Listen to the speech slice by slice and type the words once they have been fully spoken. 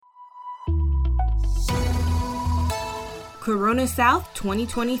Corona South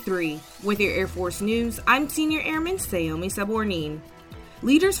 2023. With your Air Force News, I'm Senior Airman Sayomi Sabornin.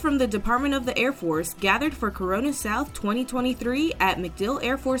 Leaders from the Department of the Air Force gathered for Corona South 2023 at MacDill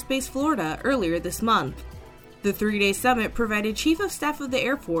Air Force Base, Florida earlier this month. The three-day summit provided Chief of Staff of the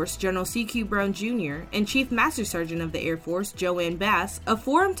Air Force General C.Q. Brown Jr. and Chief Master Sergeant of the Air Force Joanne Bass a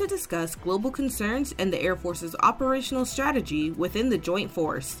forum to discuss global concerns and the Air Force's operational strategy within the Joint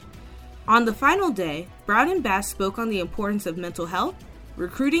Force. On the final day, Brown and Bass spoke on the importance of mental health,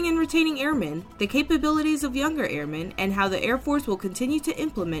 recruiting and retaining airmen, the capabilities of younger airmen, and how the Air Force will continue to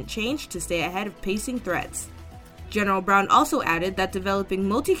implement change to stay ahead of pacing threats. General Brown also added that developing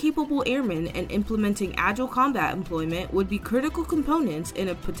multi-capable airmen and implementing agile combat employment would be critical components in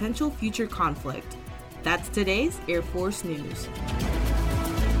a potential future conflict. That's today's Air Force News.